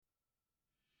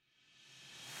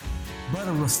But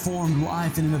a reformed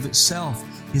life in and of itself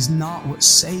is not what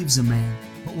saves a man.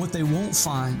 But what they won't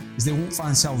find is they won't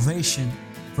find salvation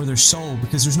for their soul,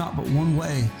 because there's not but one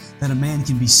way that a man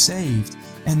can be saved,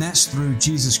 and that's through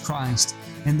Jesus Christ.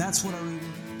 And that's what I really...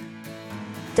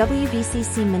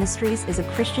 WVCC Ministries is a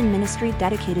Christian ministry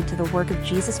dedicated to the work of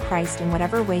Jesus Christ in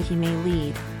whatever way He may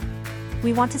lead.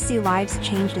 We want to see lives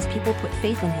changed as people put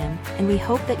faith in Him, and we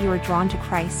hope that you are drawn to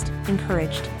Christ,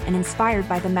 encouraged, and inspired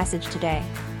by the message today.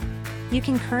 You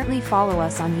can currently follow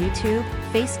us on YouTube,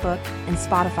 Facebook, and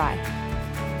Spotify.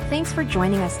 Thanks for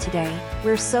joining us today.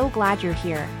 We're so glad you're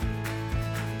here.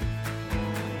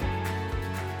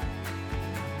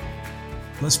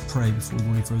 Let's pray before we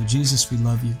go any further. Jesus, we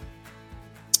love you.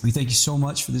 We thank you so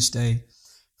much for this day,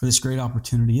 for this great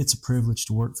opportunity. It's a privilege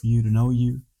to work for you, to know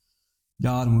you,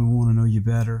 God, and we want to know you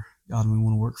better, God, and we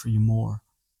want to work for you more,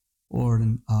 Lord.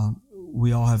 And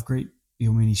we all have great,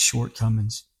 many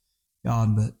shortcomings,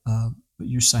 God, but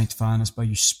you're sanctifying us by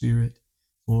your Spirit,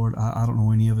 Lord. I don't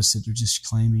know any of us that are just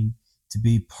claiming to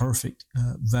be perfect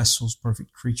vessels,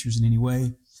 perfect creatures in any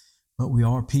way, but we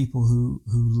are people who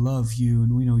love you,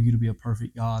 and we know you to be a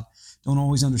perfect God. Don't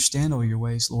always understand all your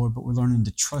ways, Lord, but we're learning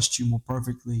to trust you more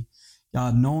perfectly,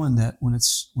 God, knowing that when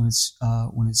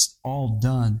it's all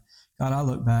done, God, I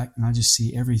look back and I just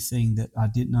see everything that I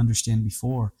didn't understand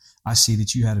before. I see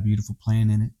that you had a beautiful plan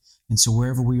in it. And so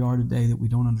wherever we are today that we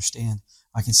don't understand,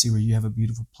 I can see where you have a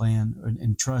beautiful plan,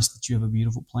 and trust that you have a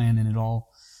beautiful plan in it all,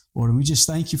 Lord. And we just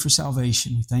thank you for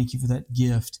salvation. We thank you for that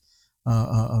gift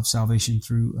of salvation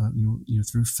through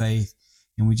through faith.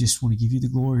 And we just want to give you the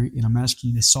glory. And I'm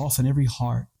asking you to soften every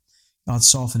heart, God,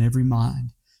 soften every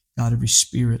mind, God, every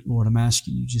spirit, Lord. I'm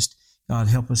asking you just, God,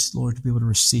 help us, Lord, to be able to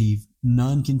receive.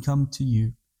 None can come to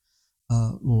you,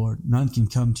 Lord. None can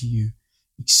come to you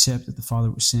except that the Father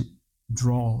who was sent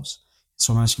draws.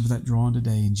 So I'm asking for that drawing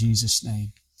today in Jesus'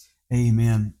 name.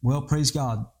 Amen. Well, praise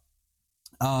God.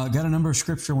 Got a number of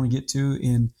scripture I want to get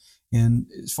to, and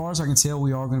as far as I can tell,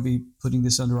 we are going to be putting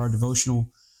this under our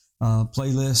devotional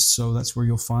playlist. So that's where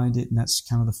you'll find it, and that's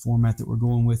kind of the format that we're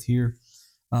going with here.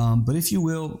 But if you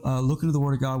will, look into the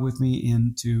Word of God with me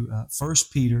into 1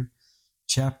 Peter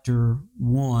chapter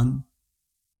 1.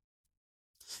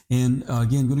 And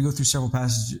again, I'm going to go through several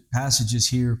passages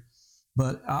here,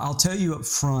 but I'll tell you up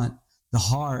front the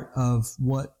heart of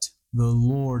what the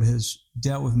Lord has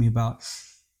dealt with me about.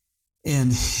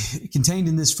 And contained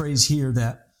in this phrase here,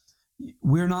 that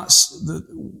we're not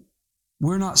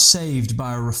saved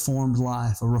by a reformed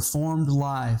life. A reformed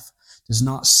life does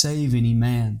not save any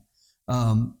man.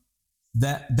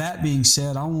 That being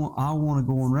said, I want to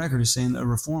go on record as saying that a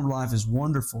reformed life is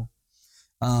wonderful.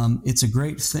 It's a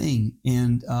great thing,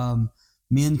 and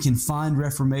men can find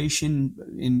reformation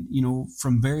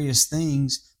from various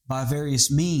things by various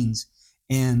means.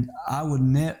 And I would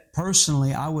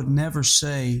personally, I would never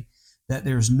say that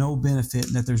there's no benefit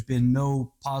and that there's been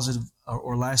no positive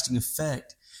or lasting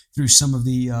effect through some of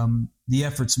the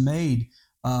efforts made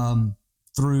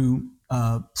through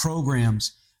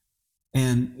programs.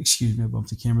 And excuse me, I bumped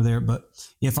the camera there. But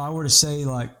if I were to say,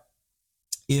 like,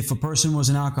 if a person was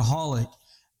an alcoholic,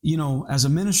 as a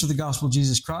minister of the gospel of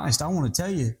Jesus Christ, I want to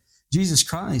tell you, Jesus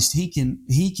Christ, He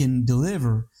can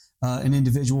deliver an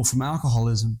individual from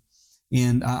alcoholism.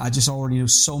 And I just already know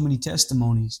so many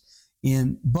testimonies.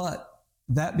 But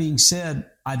that being said,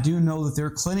 I do know that there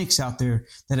are clinics out there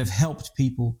that have helped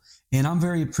people. And I'm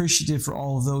very appreciative for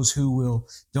all of those who will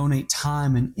donate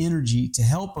time and energy to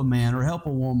help a man or help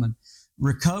a woman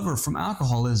recover from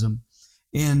alcoholism.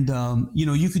 And,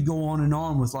 you could go on and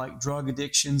on with like drug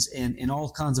addictions and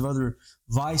all kinds of other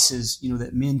vices,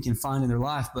 that men can find in their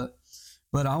life. But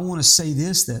I want to say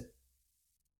this,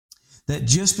 that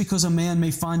just because a man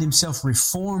may find himself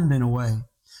reformed in a way,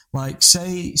 like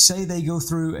say they go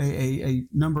through a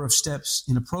number of steps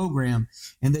in a program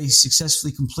and they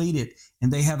successfully complete it,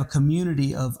 and they have a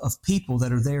community of people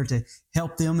that are there to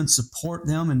help them and support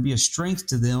them and be a strength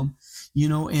to them,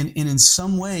 and in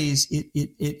some ways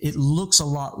it looks a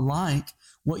lot like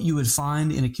what you would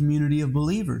find in a community of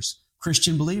believers,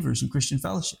 Christian believers and Christian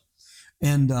fellowship.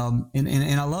 And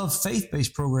I love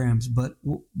faith-based programs, but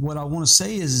what I want to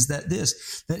say is that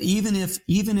even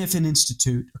if an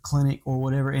institute, a clinic, or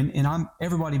whatever, and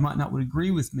everybody might not would agree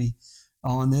with me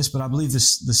on this, but I believe the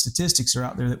statistics are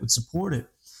out there that would support it.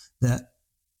 That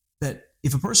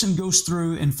if a person goes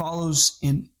through and follows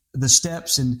in the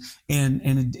steps and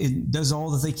does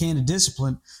all that they can to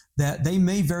discipline, that they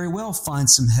may very well find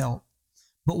some help.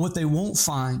 But what they won't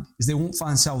find is they won't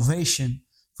find salvation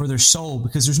for their soul,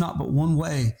 because there's not but one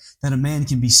way that a man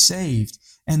can be saved,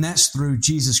 and that's through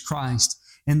Jesus Christ.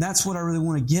 And that's what I really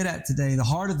want to get at today. The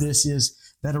heart of this is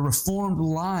that a reformed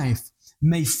life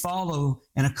may follow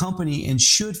and accompany and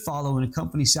should follow and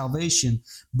accompany salvation,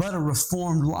 but a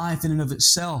reformed life in and of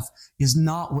itself is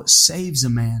not what saves a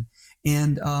man.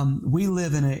 And we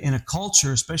live in a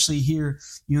culture, especially here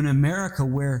in America,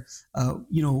 where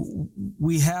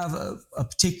we have a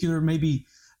particular maybe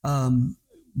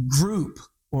group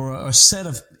or a set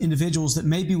of individuals that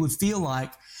maybe would feel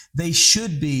like they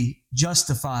should be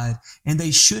justified and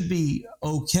they should be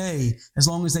okay as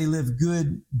long as they live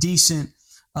good, decent,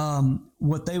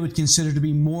 what they would consider to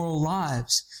be moral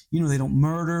lives. They don't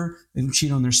murder, they don't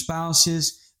cheat on their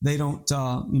spouses, they don't,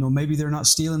 maybe they're not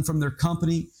stealing from their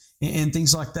company and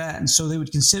things like that. And so they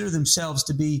would consider themselves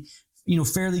to be,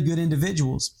 fairly good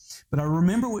individuals. But I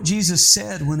remember what Jesus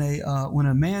said when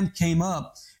a man came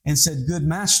up and said, "Good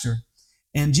master."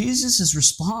 And Jesus'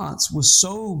 response was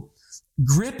so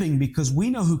gripping because we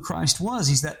know who Christ was.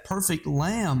 He's that perfect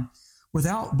lamb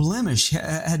without blemish,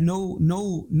 had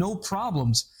no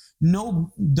problems,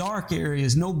 no dark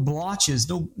areas, no blotches,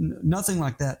 nothing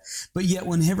like that. But yet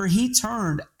whenever he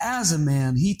turned as a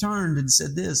man, he turned and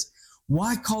said this,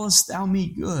 "Why callest thou me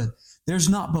good? There's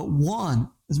not but one."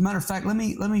 As a matter of fact, let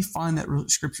me find that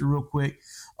scripture real quick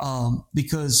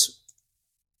because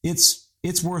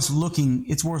it's worth looking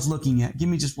at. Give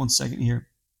me just 1 second here.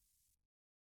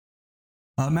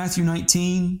 Matthew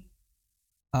 19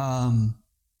 and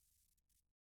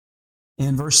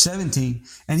verse 17.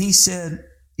 And he said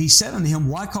unto him,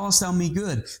 "Why callest thou me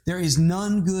good? There is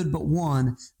none good but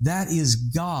one, that is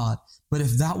God. But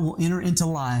if thou wilt enter into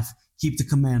life, keep the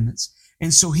commandments."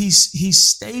 And so he's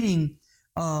stating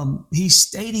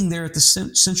there at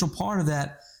the central part of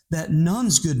that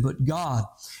none's good but God.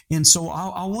 And so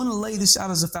I want to lay this out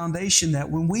as a foundation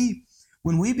that when we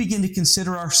begin to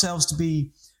consider ourselves to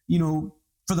be,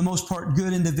 for the most part,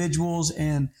 good individuals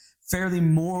and fairly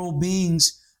moral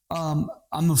beings, I'm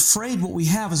afraid what we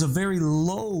have is a very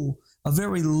low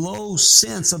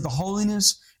sense of the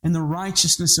holiness and the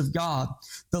righteousness of God.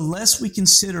 The less we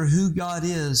consider who God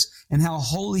is and how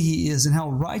holy He is and how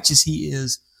righteous He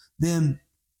is, then,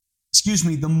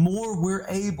 the more we're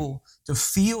able to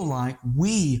feel like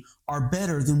we are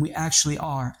better than we actually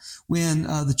are. When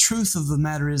the truth of the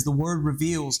matter is, the Word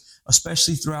reveals,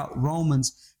 especially throughout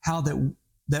Romans, how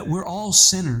that we're all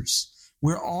sinners.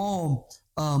 We're all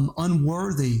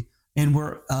unworthy, and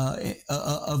we're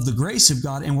of the grace of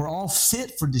God, and we're all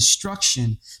fit for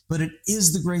destruction. But it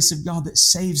is the grace of God that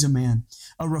saves a man.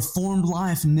 A reformed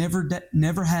life never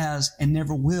has and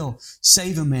never will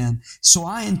save a man. So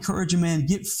I encourage a man,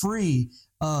 get free,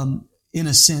 in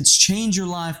a sense, change your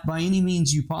life by any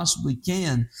means you possibly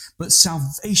can. But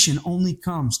salvation only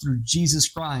comes through Jesus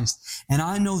Christ. And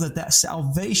I know that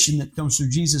salvation that comes through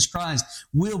Jesus Christ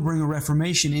will bring a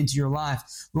reformation into your life.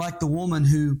 Like the woman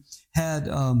who had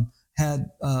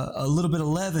a little bit of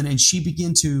leaven, and she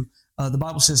began to, the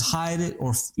Bible says, hide it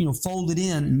or fold it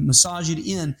in and massage it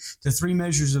in to 3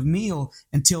 measures of meal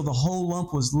until the whole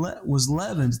lump was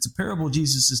leavened. It's a parable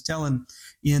Jesus is telling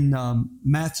in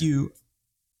Matthew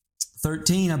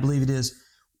 13, I believe it is.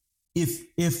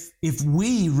 If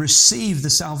we receive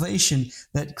the salvation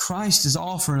that Christ is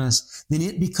offering us, then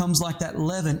it becomes like that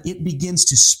leaven. It begins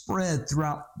to spread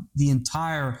throughout the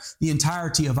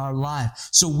entirety of our life.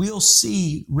 So we'll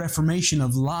see reformation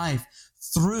of life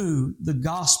through the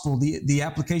gospel, the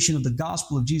application of the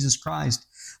gospel of Jesus Christ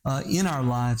in our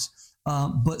lives.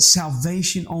 But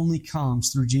salvation only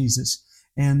comes through Jesus.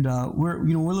 And we're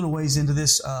a little ways into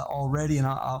this already, and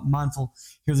I'm mindful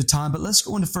here of the time. But let's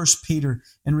go into 1 Peter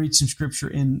and read some scripture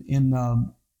in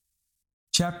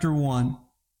chapter 1,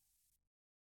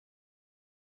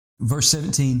 verse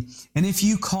 17. "And if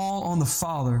you call on the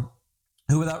Father,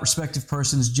 who without respect of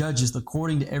persons judges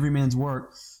according to every man's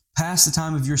work, pass the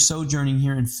time of your sojourning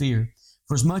here in fear.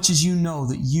 For as much as you know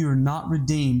that you're not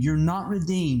redeemed, you're not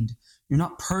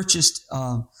purchased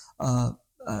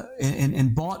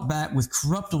and bought back with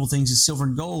corruptible things as silver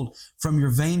and gold from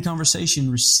your vain conversation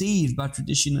received by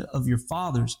tradition of your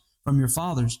fathers, from your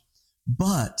fathers.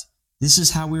 But this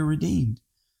is how we're redeemed.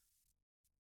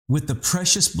 With the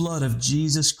precious blood of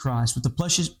Jesus Christ, with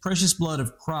the precious blood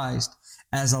of Christ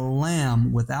as a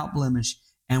lamb without blemish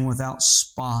and without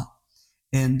spot."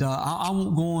 And I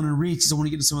won't go on and read because I want to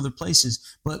get to some other places.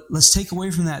 But let's take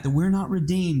away from that we're not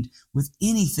redeemed with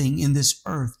anything in this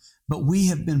earth, but we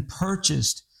have been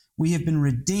purchased, we have been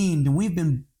redeemed, and we've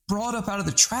been brought up out of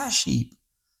the trash heap.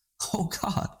 Oh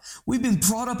God, we've been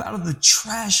brought up out of the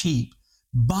trash heap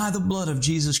by the blood of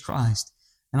Jesus Christ.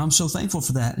 And I'm so thankful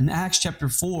for that. In Acts chapter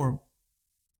 4,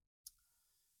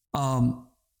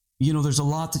 there's a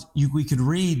lot that we could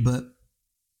read, but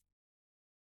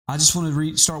I just want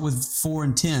to start with 4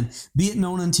 and 10. "Be it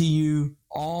known unto you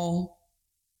all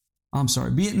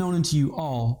Be it known unto you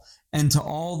all and to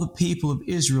all the people of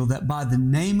Israel that by the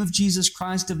name of Jesus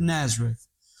Christ of Nazareth,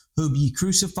 whom ye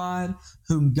crucified,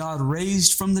 whom God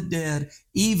raised from the dead,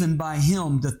 even by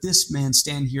him doth this man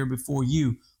stand here before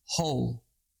you whole.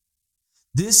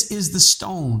 This is the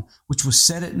stone which was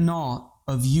set at naught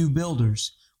of you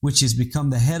builders, which has become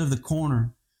the head of the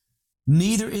corner.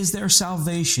 Neither is there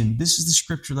salvation. This is the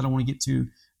scripture that I want to get to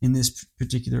in this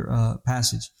particular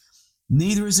passage.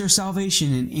 Neither is there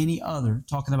salvation in any other,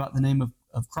 talking about the name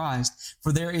of Christ,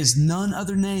 for there is none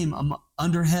other name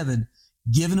under heaven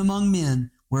given among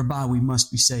men whereby we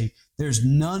must be saved. There's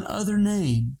none other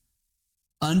name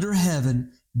under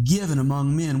heaven given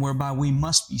among men whereby we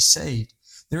must be saved.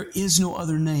 There is no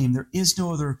other name. There is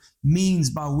no other means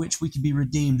by which we can be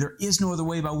redeemed. There is no other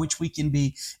way by which we can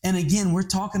be. And again, we're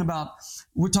talking about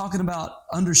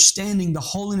understanding the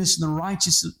holiness and the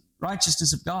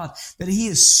righteousness of God, that He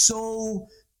is so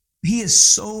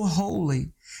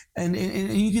holy. And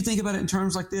you can think about it in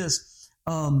terms like this.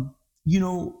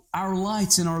 Our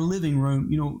lights in our living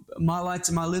room, my lights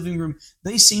in my living room,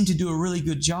 they seem to do a really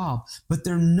good job, but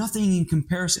they're nothing in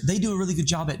comparison. They do a really good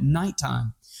job at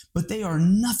nighttime, but they are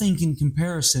nothing in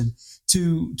comparison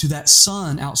to that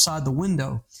sun outside the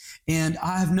window. And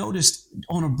I have noticed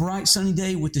on a bright sunny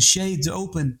day with the shades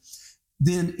open,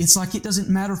 then it's like it doesn't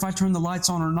matter if I turn the lights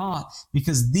on or not,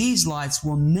 because these lights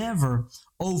will never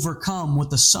overcome what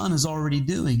the sun is already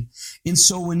doing. And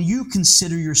so when you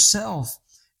consider yourself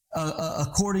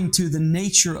according to the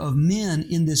nature of men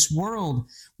in this world,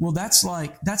 well, that's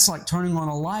like turning on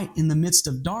a light in the midst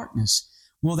of darkness.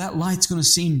 Well, that light's going to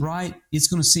seem bright. It's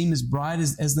going to seem as bright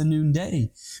as the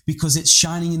noonday because it's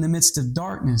shining in the midst of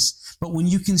darkness. But when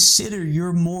you consider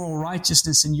your moral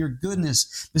righteousness and your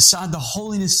goodness beside the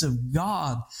holiness of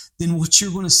God, then what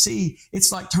you're going to see,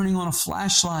 it's like turning on a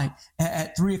flashlight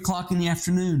at 3 o'clock in the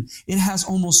afternoon. It has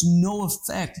almost no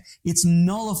effect. It's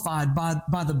nullified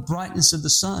by the brightness of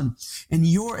the sun. And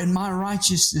my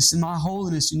righteousness and my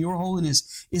holiness and your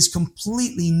holiness is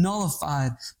completely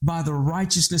nullified by the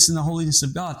righteousness and the holiness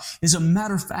of God. As a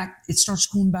matter of fact, it starts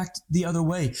going back the other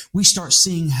way. We start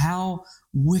seeing how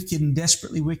wicked and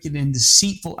desperately wicked and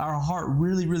deceitful our heart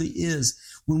really, really is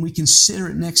when we consider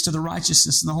it next to the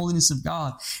righteousness and the holiness of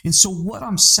God. And so what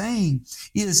I'm saying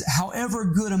is, however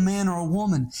good a man or a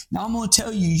woman, now I'm going to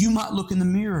tell you, you might look in the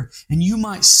mirror and you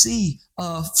might see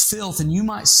filth, and you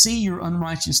might see your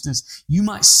unrighteousness. You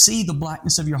might see the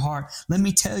blackness of your heart. Let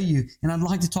me tell you, and I'd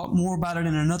like to talk more about it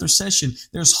in another session,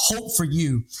 there's hope for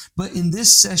you. But in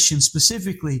this session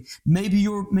specifically, maybe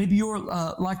you're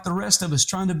like the rest of us,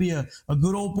 trying to be a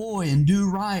good old boy and do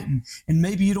right. And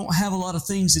maybe you don't have a lot of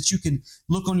things that you can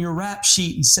look on your rap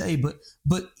sheet and say,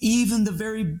 but even the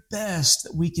very best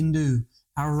that we can do,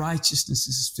 our righteousness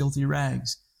is filthy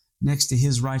rags next to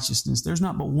His righteousness. There's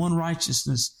not but one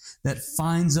righteousness that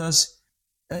finds us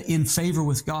in favor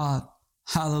with God.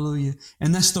 Hallelujah.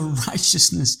 And that's the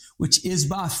righteousness which is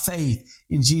by faith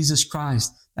in Jesus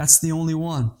Christ. That's the only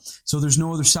one. So there's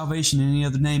no other salvation in any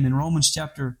other name. In Romans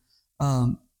chapter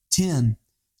 10,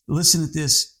 listen to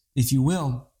this, if you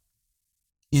will,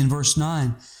 in verse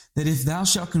 9, that if thou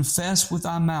shalt confess with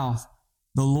thy mouth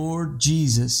the Lord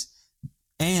Jesus,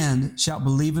 and shalt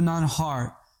believe in thine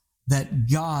heart that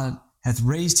God hath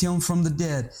raised Him from the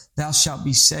dead, thou shalt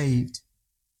be saved.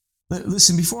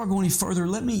 Listen, before I go any further,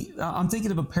 I'm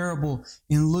thinking of a parable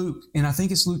in Luke, and I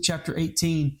think it's Luke chapter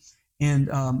 18, and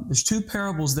there's two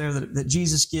parables there that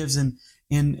Jesus gives, and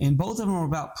both of them are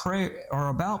about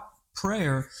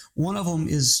prayer. One of them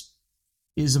is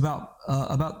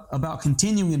about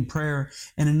continuing in prayer,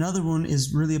 and another one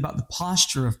is really about the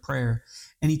posture of prayer.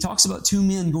 And he talks about two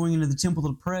men going into the temple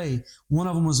to pray. One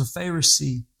of them was a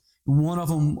Pharisee. One of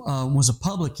them was a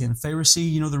publican. A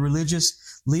Pharisee, the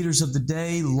religious leaders of the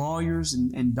day, lawyers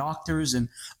and doctors, and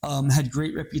had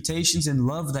great reputations and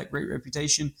loved that great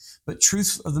reputation. But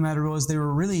truth of the matter was, they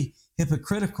were really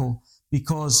hypocritical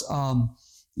because,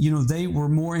 they were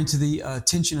more into the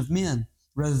attention of men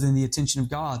rather than the attention of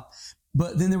God.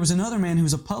 But then there was another man who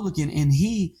was a publican, and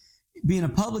he, being a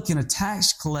publican, a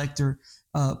tax collector,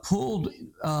 pulled,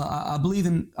 I believe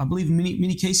in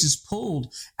many cases,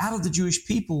 pulled out of the Jewish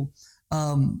people,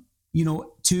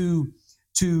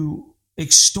 to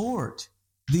extort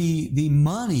the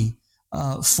money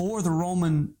for the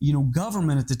Roman,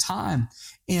 government at the time,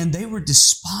 and they were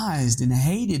despised and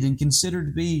hated and considered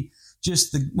to be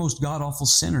just the most god-awful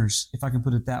sinners, if I can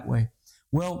put it that way.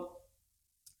 Well,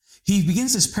 he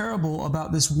begins this parable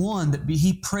about this one that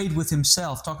he prayed with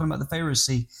himself, talking about the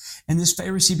Pharisee. And this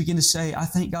Pharisee began to say, I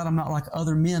thank God I'm not like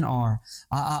other men are.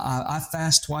 I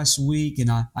fast twice a week, and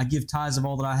I give tithes of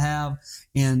all that I have.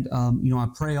 And, I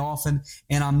pray often,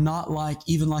 and I'm not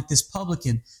even like this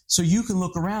publican. So you can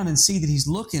look around and see that he's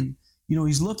looking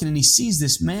and he sees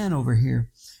this man over here.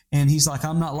 And he's like,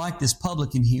 I'm not like this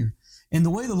publican here. And the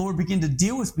way the Lord began to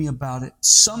deal with me about it,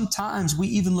 sometimes we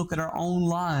even look at our own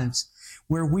lives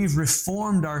where we've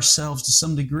reformed ourselves to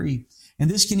some degree. And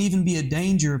this can even be a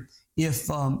danger if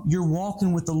you're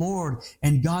walking with the Lord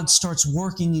and God starts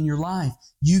working in your life.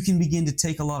 You can begin to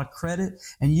take a lot of credit,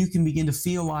 and you can begin to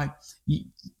feel like,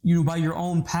 by your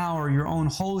own power, your own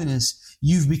holiness,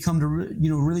 you've become to,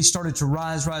 really started to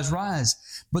rise.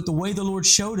 But the way the Lord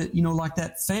showed it, like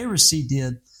that Pharisee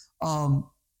did,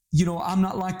 I'm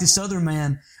not like this other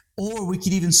man. Or we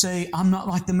could even say, I'm not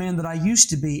like the man that I used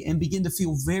to be, and begin to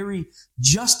feel very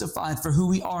justified for who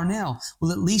we are now.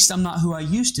 Well, at least I'm not who I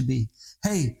used to be.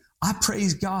 Hey, I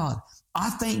praise God. I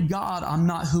thank God I'm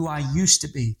not who I used to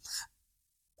be.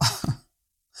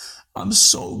 I'm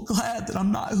so glad that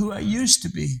I'm not who I used to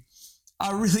be.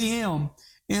 I really am.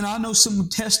 And I know some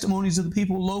testimonies of the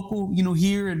people local,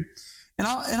 here, and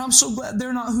I'm so glad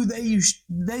they're not who they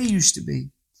used to be.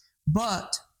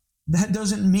 But that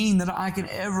doesn't mean that I can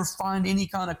ever find any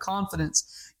kind of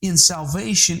confidence in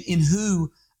salvation in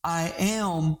who I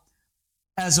am,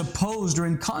 as opposed or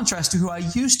in contrast to who I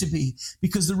used to be,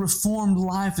 because the reformed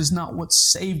life is not what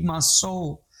saved my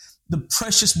soul. The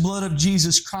precious blood of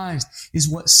Jesus Christ is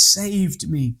what saved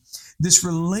me. This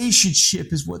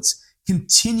relationship is what's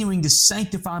continuing to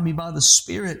sanctify me by the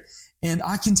Spirit. And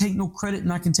I can take no credit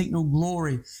and I can take no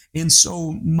glory. And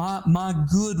so my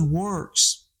good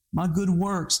works,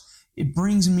 it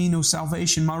brings me no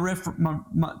salvation.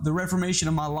 The reformation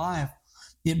of my life,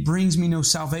 it brings me no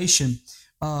salvation.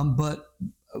 But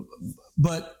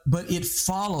it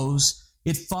follows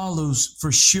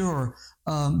for sure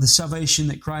the salvation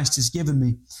that Christ has given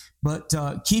me. But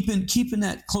keeping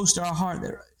that close to our heart,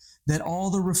 that all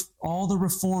the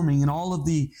reforming and all of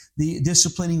the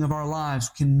disciplining of our lives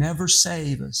can never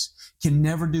save us, can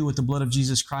never do what the blood of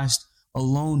Jesus Christ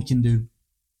alone can do.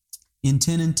 In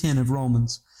 10:10 of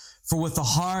Romans, for with the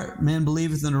heart man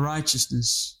believeth unto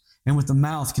righteousness, and with the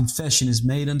mouth confession is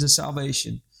made unto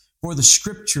salvation. For the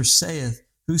Scripture saith,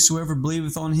 whosoever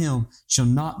believeth on him shall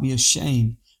not be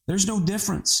ashamed. There's no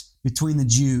difference between the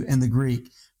Jew and the Greek.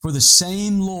 For the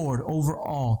same Lord over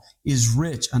all is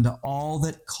rich unto all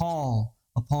that call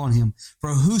upon him.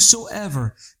 For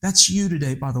whosoever, that's you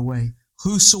today, by the way,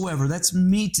 whosoever, that's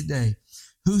me today,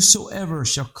 whosoever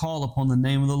shall call upon the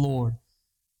name of the Lord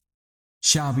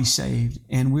shall be saved.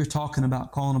 And we're talking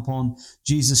about calling upon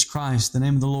Jesus Christ, the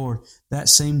name of the Lord. That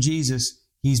same Jesus,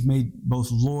 He's made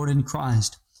both Lord and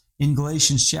Christ. In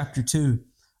Galatians chapter 2,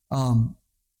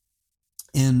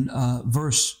 in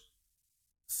verse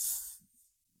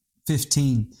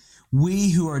 15,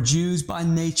 we who are Jews by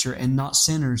nature and not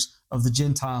sinners of the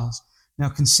Gentiles. Now,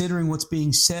 considering what's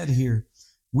being said here,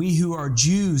 we who are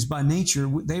Jews by nature,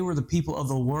 they were the people of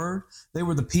the Word. They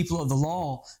were the people of the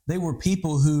law. They were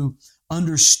people who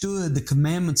understood the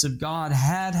commandments of God,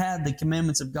 had the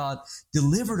commandments of God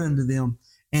delivered unto them,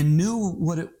 and knew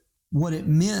what it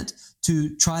meant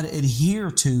to try to adhere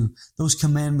to those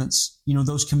commandments.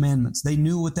 Those commandments. They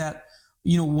knew what that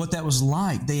was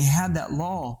like. They had that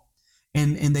law,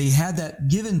 and they had that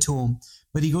given to them.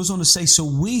 But he goes on to say, so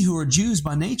we who are Jews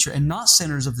by nature and not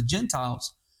sinners of the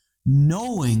Gentiles,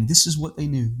 knowing, this is what they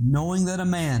knew, knowing that a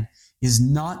man is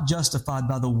not justified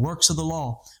by the works of the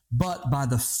law, but by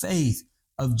the faith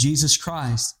of Jesus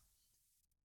Christ.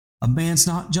 A man's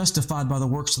not justified by the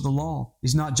works of the law.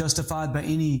 He's not justified by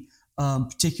any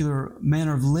particular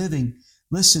manner of living.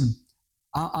 Listen,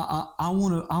 I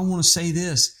want to say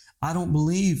this. I don't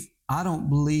believe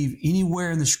anywhere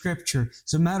in the Scripture.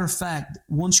 As a matter of fact,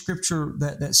 one Scripture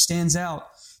that stands out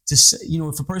to say,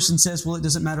 if a person says, well, it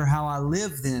doesn't matter how I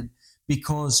live then,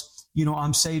 because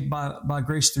I'm saved by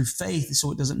grace through faith,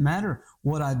 so it doesn't matter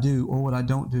what I do or what I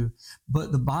don't do.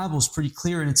 But the Bible's pretty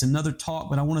clear, and it's another talk,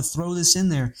 but I want to throw this in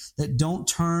there, that don't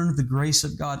turn the grace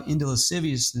of God into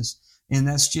lasciviousness. And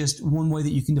that's just one way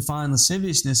that you can define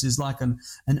lasciviousness, is like an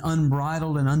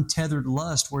unbridled and untethered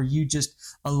lust, where you just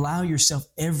allow yourself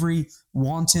every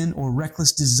wanton or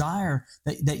reckless desire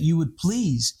that you would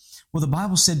please. Well, the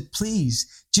Bible said,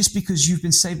 please just because you've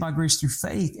been saved by grace through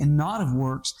faith and not of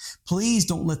works, please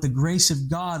don't let the grace of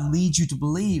God lead you to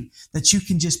believe that you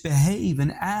can just behave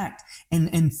and act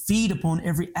and feed upon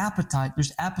every appetite.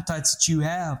 There's appetites that you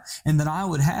have and that I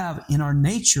would have in our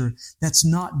nature that's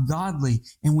not godly,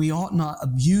 and we ought not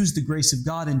abuse the grace of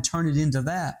God and turn it into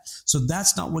that. So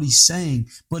that's not what he's saying,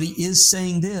 but he is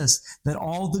saying this, that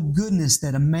all the goodness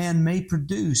that a man may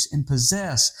produce and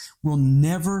possess will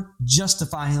never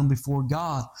justify him before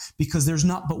God, because there's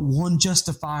not but one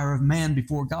justifier of man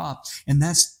before God, and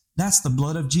that's the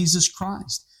blood of Jesus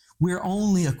Christ. We're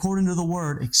only, according to the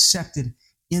word, accepted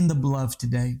in the beloved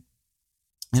today.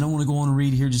 And I want to go on and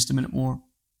read here just a minute more.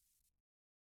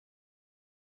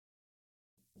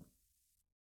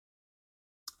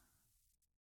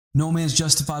 No man is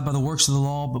justified by the works of the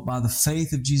law, but by the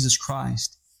faith of Jesus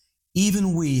Christ.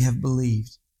 Even we have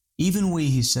believed. Even we,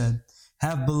 he said,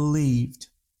 have believed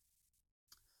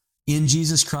in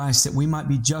Jesus Christ, that we might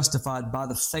be justified by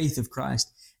the faith of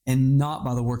Christ and not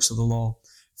by the works of the law.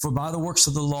 For by the works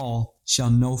of the law shall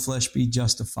no flesh be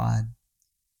justified.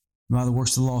 By the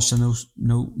works of the law shall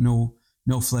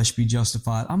no flesh be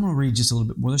justified. I'm going to read just a little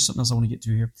bit more. There's something else I want to get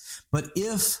to here. But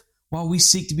if, while we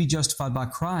seek to be justified by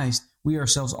Christ, we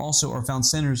ourselves also are found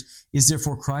sinners, is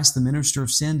therefore Christ the minister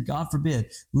of sin? God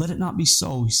forbid. Let it not be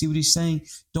so. You see what he's saying?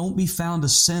 Don't be found a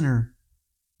sinner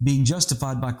being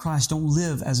justified by Christ. Don't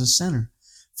live as a sinner.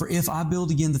 For if I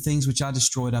build again the things which I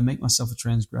destroyed, I make myself a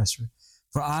transgressor.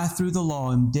 For I, through the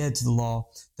law, am dead to the law,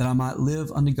 that I might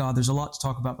live unto God. There's a lot to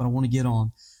talk about, but I want to get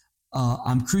on.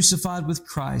 I'm crucified with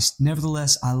Christ.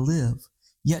 Nevertheless, I live.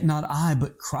 Yet not I,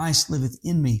 but Christ liveth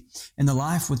in me. And the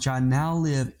life which I now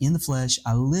live in the flesh,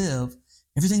 I live.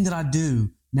 Everything that I do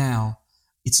now,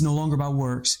 it's no longer by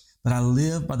works, but I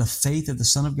live by the faith of the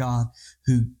Son of God,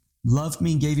 who loved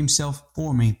me and gave himself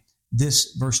for me.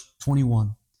 This verse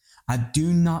 21. I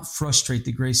do not frustrate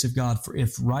the grace of God, for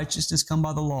if righteousness come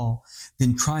by the law,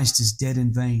 then Christ is dead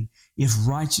in vain. If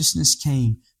righteousness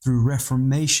came through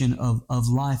reformation of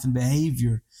life and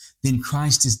behavior, then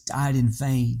Christ has died in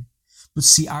vain. But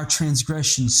see, our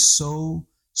transgression is so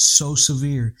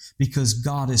severe, because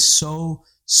God is so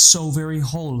very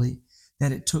holy,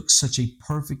 that it took such a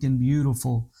perfect and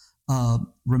beautiful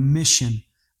remission,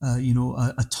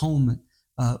 atonement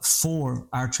for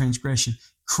our transgression.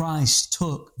 Christ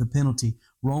took the penalty.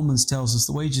 Romans tells us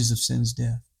the wages of sin is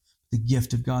death. The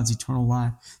gift of God's eternal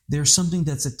life. There's something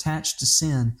that's attached to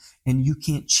sin, and you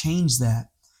can't change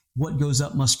that. What goes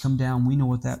up must come down. We know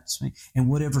what that's mean. And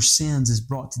whatever sins is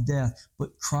brought to death.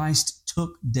 But Christ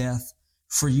took death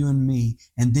for you and me,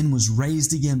 and then was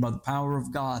raised again by the power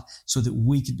of God so that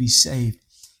we could be saved.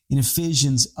 In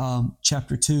Ephesians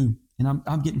chapter 2, and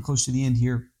I'm getting close to the end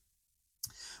here,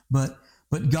 but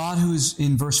God who is,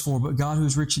 in verse 4, but God who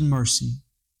is rich in mercy,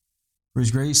 for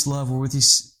his grace love wherewith he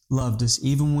loved us,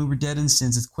 even when we were dead in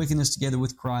sins, hath quickened us together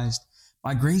with Christ.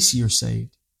 By grace ye are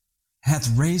saved,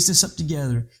 hath raised us up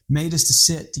together, made us to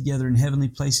sit together in heavenly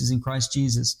places in Christ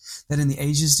Jesus, that in the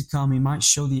ages to come he might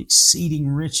show the exceeding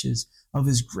riches of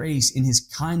his grace in his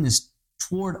kindness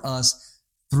toward us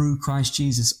through Christ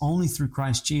Jesus, only through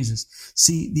Christ Jesus.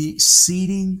 See, the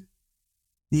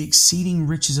exceeding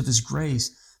riches of his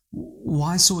grace.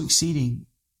 Why so exceeding?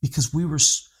 Because we're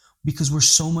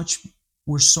so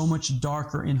much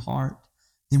darker in heart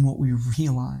than what we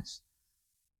realize.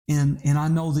 And I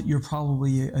know that you're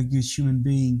probably a good human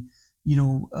being,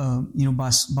 by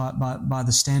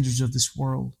the standards of this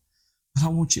world. But I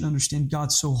want you to understand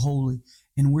God's so holy,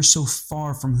 and we're so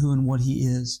far from who and what he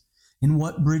is. And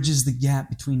what bridges the gap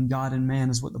between God and man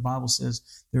is what the Bible says.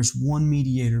 There's one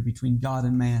mediator between God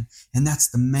and man, and that's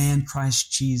the man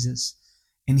Christ Jesus.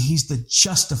 And he's the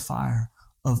justifier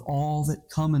of all that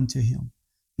come unto him.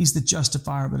 He's the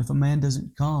justifier. But if a man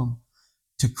doesn't come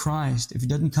to Christ, if he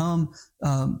doesn't come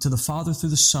to the Father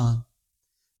through the Son,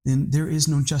 then there is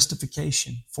no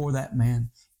justification for that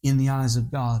man in the eyes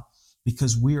of God,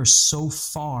 because we are so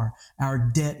far, our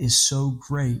debt is so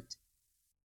great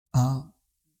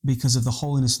because of the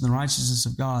holiness and the righteousness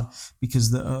of God,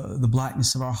 because the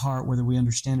blackness of our heart, whether we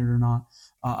understand it or not.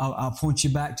 I'll point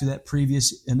you back to that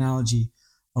previous analogy.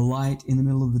 A light in the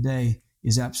middle of the day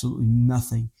is absolutely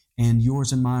nothing, and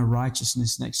yours and my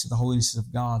righteousness next to the holiness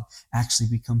of God actually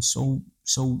becomes so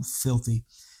filthy.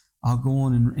 I'll go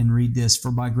on and read this.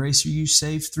 For by grace are you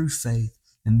saved through faith,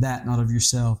 and that not of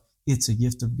yourself. It's a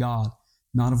gift of God,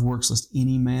 not of works, lest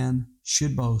any man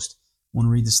should boast. I want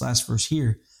to read this last verse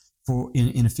here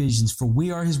in Ephesians. For we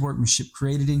are his workmanship,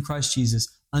 created in Christ Jesus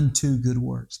unto good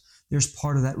works. There's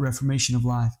part of that reformation of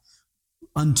life.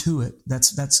 Unto it.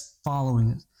 That's following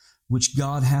it, which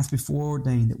God hath before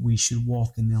ordained that we should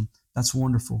walk in them. That's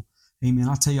wonderful. Amen.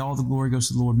 I'll tell you, all the glory goes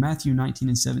to the Lord. Matthew 19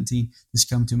 and 17, this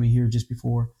come to me here just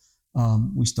before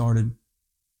we started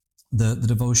the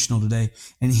devotional today.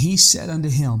 And he said unto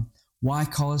him, why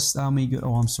callest thou me good?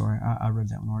 Oh, I'm sorry. I read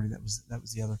that one already. That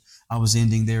was the other. I was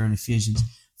ending there in Ephesians.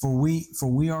 For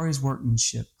we are his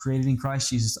workmanship, created in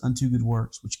Christ Jesus unto good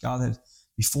works, which God hath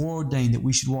before ordained that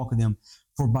we should walk in them.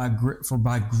 For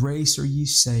by grace are ye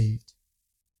saved.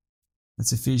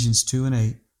 That's Ephesians 2 and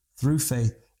 8. Through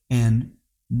faith, and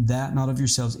that not of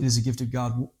yourselves. It is a gift of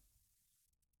God.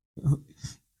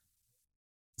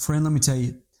 Friend, let me tell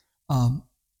you,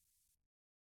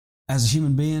 as a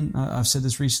human being, I've said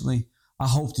this recently, I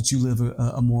hope that you live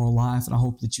a moral life, and I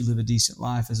hope that you live a decent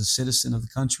life as a citizen of the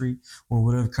country or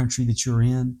whatever country that you're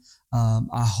in.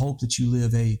 I hope that you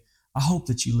live a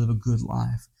good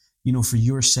life, for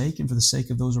your sake and for the sake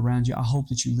of those around you. I hope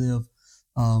that you live,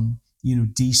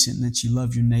 decent, and that you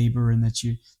love your neighbor, and that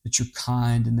you're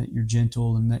kind, and that you're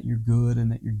gentle, and that you're good,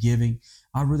 and that you're giving.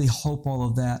 I really hope all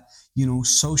of that.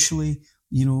 Socially,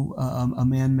 a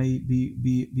man may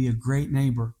be a great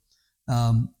neighbor.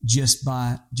 Just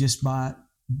by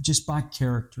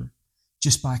character.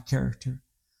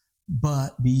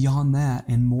 But beyond that,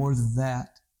 and more than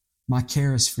that, my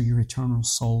care is for your eternal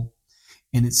soul.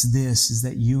 And it's is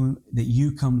that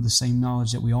you come to the same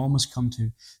knowledge that we all must come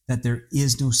to, that there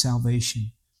is no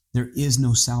salvation. There is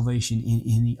no salvation in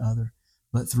any other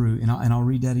but through. And I'll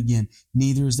read that again.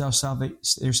 Neither is there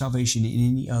salvation in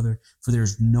any other, for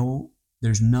there's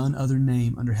none other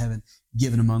name under heaven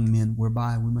given among men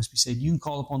whereby we must be saved. You can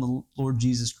call upon the Lord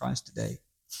Jesus Christ today.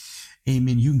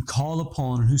 Amen. You can call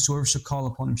upon, and whosoever shall call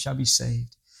upon him shall be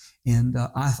saved. And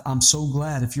I'm so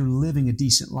glad if you're living a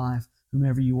decent life,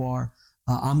 whomever you are,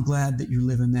 I'm glad that you're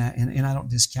living that. And I don't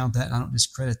discount that, and I don't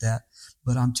discredit that.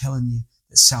 But I'm telling you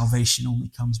that salvation only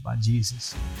comes by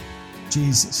Jesus.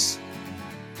 Jesus,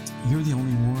 you're the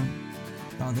only one,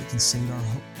 God, that can save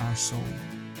our soul.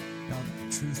 God,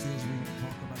 the truth is, we don't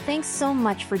talk about it. Thanks so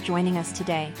much for joining us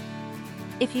today.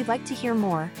 If you'd like to hear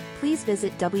more, please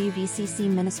visit WVCC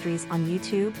Ministries on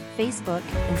YouTube, Facebook,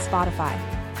 and Spotify.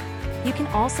 You can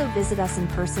also visit us in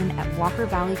person at Walker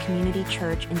Valley Community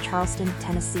Church in Charleston,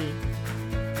 Tennessee.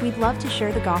 We'd love to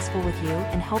share the gospel with you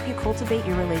and help you cultivate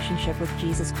your relationship with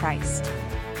Jesus Christ.